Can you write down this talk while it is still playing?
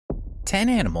10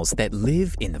 animals that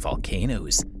live in the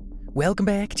volcanoes. Welcome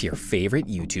back to your favorite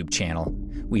YouTube channel.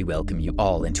 We welcome you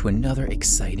all into another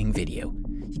exciting video.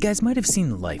 You guys might have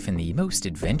seen life in the most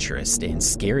adventurous and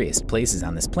scariest places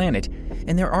on this planet,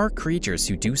 and there are creatures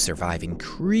who do survive in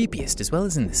creepiest as well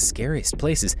as in the scariest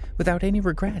places without any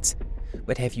regrets.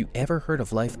 But have you ever heard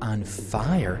of life on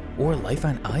fire or life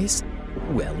on ice?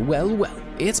 Well,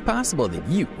 it's possible that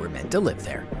you were meant to live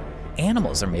there.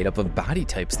 Animals are made up of body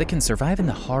types that can survive in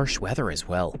the harsh weather as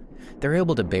well. They're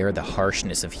able to bear the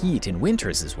harshness of heat in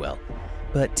winters as well.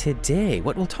 But today,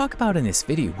 what we'll talk about in this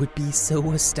video would be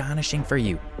so astonishing for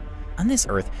you. On this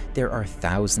Earth, there are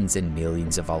thousands and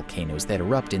millions of volcanoes that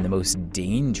erupt in the most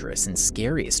dangerous and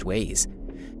scariest ways.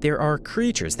 There are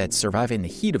creatures that survive in the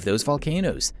heat of those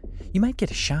volcanoes. You might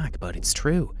get a shock, but it's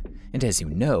true. And as you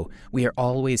know, we are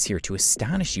always here to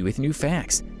astonish you with new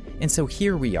facts. And so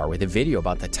here we are with a video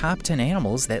about the top 10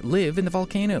 animals that live in the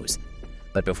volcanoes.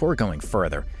 But before going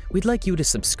further, we'd like you to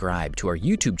subscribe to our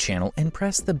YouTube channel and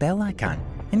press the bell icon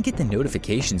and get the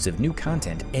notifications of new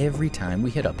content every time we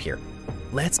hit up here.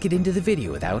 Let's get into the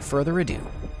video without further ado.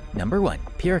 Number 1.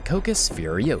 Pyrococcus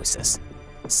Furiosus.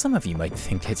 Some of you might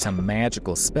think it's a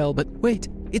magical spell, but wait,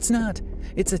 it's not.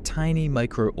 It's a tiny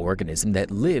microorganism that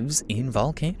lives in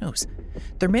volcanoes.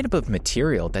 They're made up of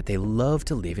material that they love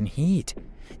to live in heat.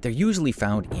 They're usually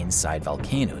found inside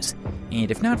volcanoes,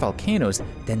 and if not volcanoes,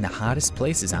 then the hottest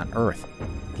places on Earth.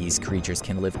 These creatures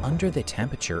can live under the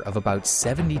temperature of about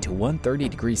 70 to 130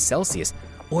 degrees Celsius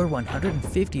or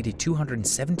 150 to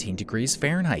 217 degrees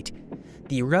Fahrenheit.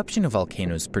 The eruption of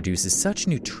volcanoes produces such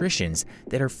nutrients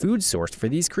that are food source for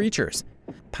these creatures.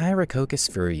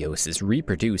 Pyrococcus Furiosus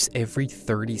reproduce every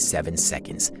 37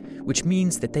 seconds, which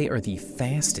means that they are the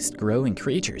fastest growing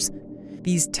creatures.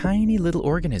 These tiny little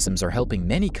organisms are helping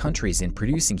many countries in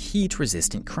producing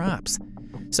heat-resistant crops.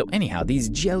 So anyhow, these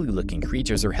jelly-looking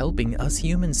creatures are helping us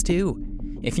humans too.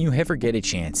 If you ever get a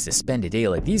chance to spend a day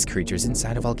like these creatures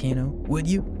inside a volcano, would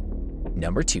you?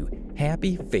 Number 2.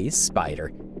 Happy face spider.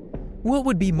 What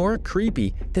would be more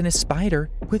creepy than a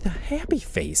spider with a happy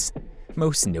face?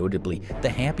 Most notably, the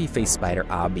happy face spider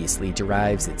obviously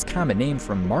derives its common name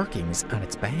from markings on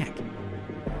its back.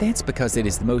 That's because it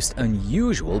is the most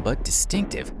unusual but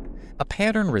distinctive. A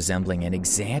pattern resembling an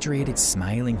exaggerated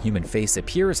smiling human face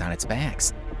appears on its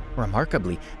backs.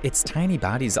 Remarkably, its tiny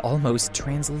body is almost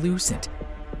translucent.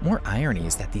 More irony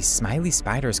is that these smiley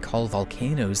spiders call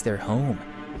volcanoes their home.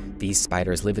 These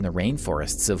spiders live in the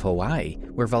rainforests of Hawaii,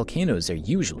 where volcanoes are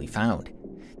usually found.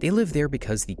 They live there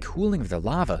because the cooling of the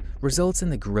lava results in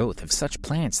the growth of such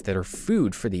plants that are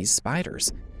food for these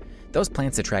spiders. Those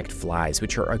plants attract flies,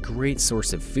 which are a great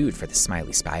source of food for the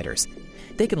smiley spiders.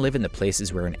 They can live in the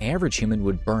places where an average human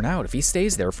would burn out if he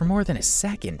stays there for more than a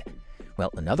second.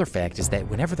 Well, another fact is that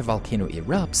whenever the volcano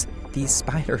erupts, these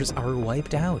spiders are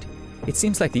wiped out. It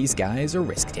seems like these guys are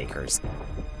risk takers.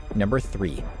 Number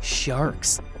 3.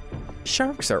 Sharks.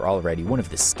 Sharks are already one of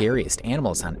the scariest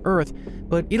animals on Earth,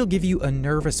 but it'll give you a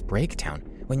nervous breakdown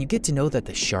when you get to know that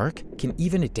the shark can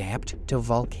even adapt to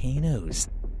volcanoes.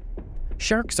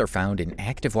 Sharks are found in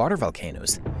active water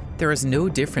volcanoes. There is no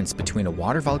difference between a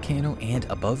water volcano and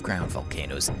above-ground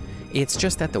volcanoes. It's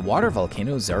just that the water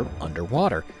volcanoes are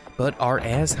underwater, but are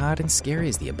as hot and scary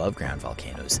as the above-ground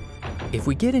volcanoes. If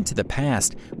we get into the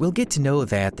past, we'll get to know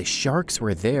that the sharks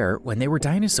were there when they were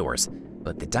dinosaurs,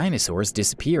 but the dinosaurs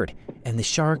disappeared, and the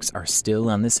sharks are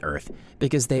still on this Earth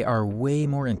because they are way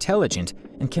more intelligent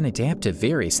and can adapt to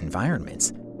various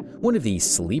environments. One of these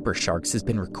sleeper sharks has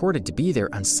been recorded to be there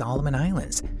on Solomon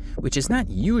Islands, which is not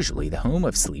usually the home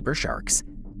of sleeper sharks.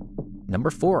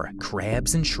 Number 4.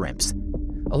 Crabs and shrimps.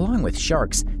 Along with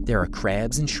sharks, there are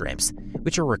crabs and shrimps,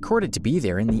 which are recorded to be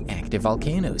there in the active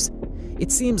volcanoes.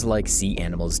 It seems like sea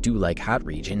animals do like hot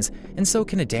regions, and so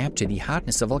can adapt to the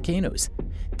hotness of volcanoes.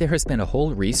 There has been a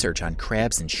whole research on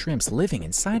crabs and shrimps living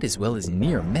inside as well as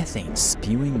near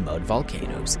methane-spewing mud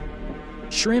volcanoes.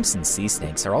 Shrimps and sea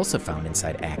snakes are also found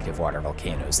inside active water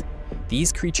volcanoes.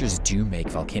 These creatures do make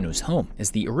volcanoes home,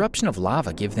 as the eruption of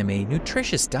lava give them a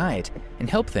nutritious diet and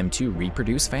help them to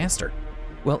reproduce faster.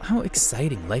 Well, how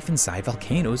exciting life inside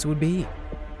volcanoes would be.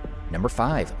 Number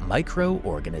 5.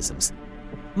 Microorganisms.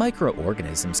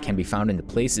 Microorganisms can be found in the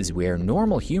places where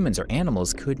normal humans or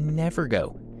animals could never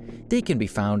go. They can be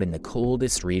found in the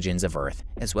coldest regions of Earth,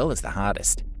 as well as the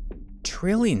hottest.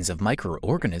 Trillions of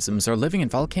microorganisms are living in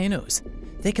volcanoes.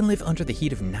 They can live under the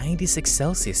heat of 96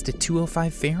 Celsius to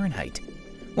 205 Fahrenheit.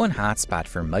 One hotspot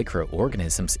for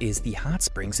microorganisms is the hot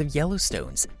springs of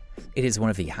Yellowstones. It is one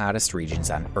of the hottest regions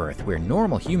on Earth where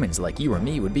normal humans like you or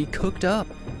me would be cooked up.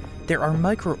 There are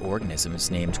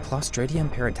microorganisms named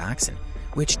Clostridium paradoxin,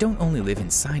 which don't only live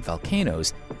inside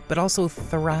volcanoes, but also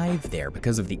thrive there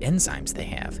because of the enzymes they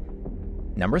have.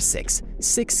 Number 6.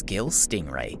 Sixgill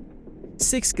Stingray.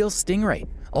 Sixgill Stingray,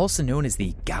 also known as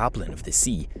the Goblin of the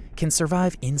Sea, can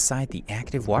survive inside the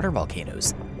active water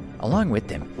volcanoes. Along with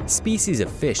them, species of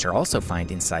fish are also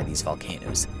found inside these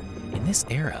volcanoes. In this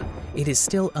era, it is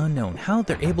still unknown how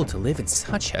they're able to live in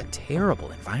such a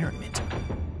terrible environment.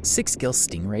 Sixgill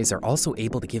stingrays are also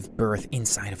able to give birth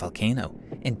inside a volcano,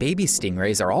 and baby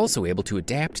stingrays are also able to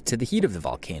adapt to the heat of the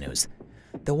volcanoes.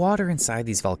 The water inside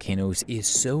these volcanoes is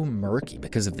so murky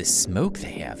because of the smoke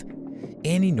they have.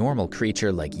 Any normal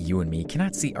creature like you and me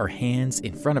cannot see our hands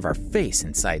in front of our face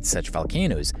inside such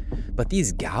volcanoes, but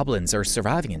these goblins are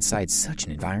surviving inside such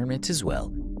an environment as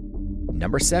well.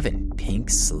 Number 7. Pink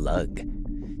Slug.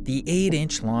 The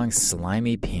 8-inch long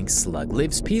slimy pink slug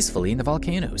lives peacefully in the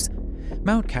volcanoes.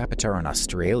 Mount Capitar in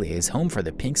Australia is home for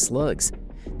the pink slugs.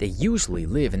 They usually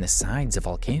live in the sides of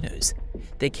volcanoes.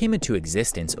 They came into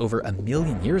existence over 1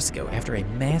 million years ago after a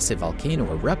massive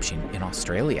volcano eruption in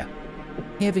Australia.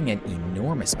 Having an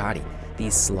enormous body,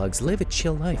 these slugs live a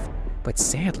chill life, but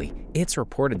sadly, it's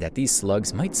reported that these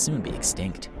slugs might soon be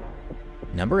extinct.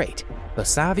 Number 8.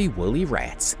 Bosavi woolly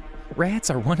rats.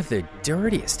 Rats are one of the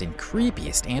dirtiest and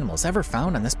creepiest animals ever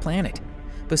found on this planet.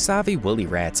 Bosavi woolly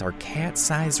rats are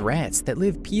cat-sized rats that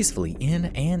live peacefully in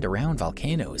and around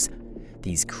volcanoes.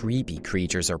 These creepy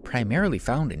creatures are primarily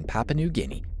found in Papua New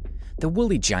Guinea. The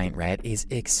woolly giant rat is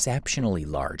exceptionally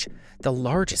large, the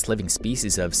largest living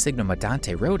species of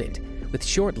Cygnodonte rodent, with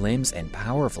short limbs and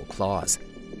powerful claws.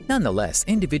 Nonetheless,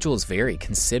 individuals vary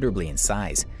considerably in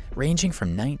size, ranging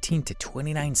from 19 to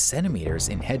 29 centimeters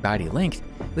in head-body length,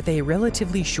 with a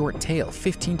relatively short tail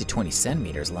 15 to 20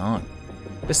 centimeters long.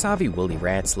 Bosavi woolly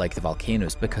rats like the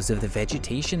volcanoes because of the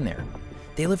vegetation there.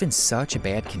 They live in such a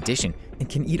bad condition and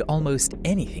can eat almost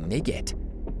anything they get.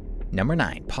 Number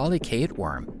 9. Polychaete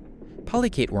Worm.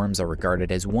 Polychaete worms are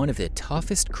regarded as one of the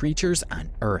toughest creatures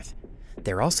on Earth.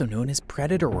 They're also known as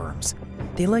predator worms.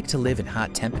 They like to live in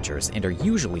hot temperatures and are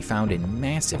usually found in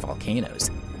massive volcanoes.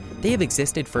 They have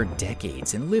existed for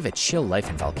decades and live a chill life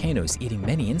in volcanoes, eating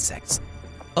many insects.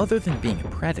 Other than being a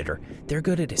predator, they're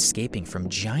good at escaping from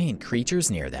giant creatures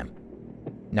near them.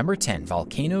 Number 10.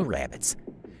 Volcano Rabbits.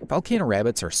 Volcano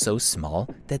rabbits are so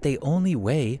small that they only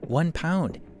weigh 1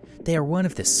 pound. They are one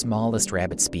of the smallest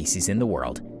rabbit species in the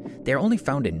world. They are only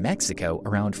found in Mexico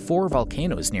around 4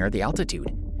 volcanoes near the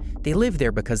altitude. They live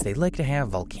there because they like to have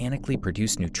volcanically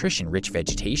produced nutrition-rich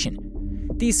vegetation.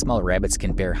 These small rabbits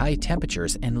can bear high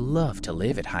temperatures and love to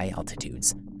live at high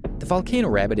altitudes. The volcano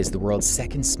rabbit is the world's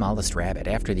 2nd smallest rabbit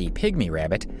after the pygmy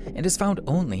rabbit and is found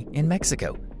only in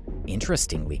Mexico.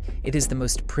 Interestingly, it is the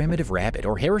most primitive rabbit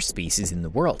or hare species in the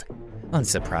world.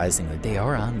 Unsurprisingly, they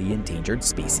are on the endangered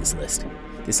species list.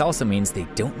 This also means they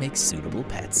don't make suitable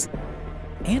pets.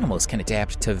 Animals can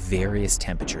adapt to various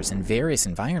temperatures and various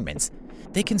environments.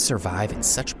 They can survive in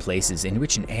such places in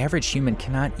which an average human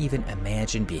cannot even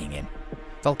imagine being in.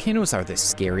 Volcanoes are the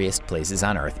scariest places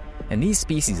on Earth, and these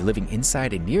species living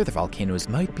inside and near the volcanoes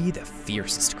might be the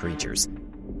fiercest creatures.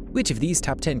 Which of these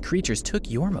top 10 creatures took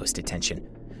your most attention?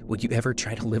 Would you ever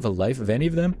try to live a life of any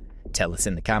of them? Tell us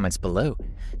in the comments below.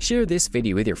 Share this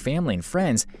video with your family and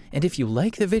friends, and if you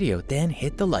like the video, then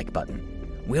hit the like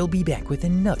button. We'll be back with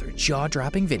another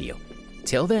jaw-dropping video.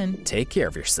 Till then, take care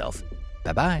of yourself.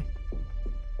 Bye-bye.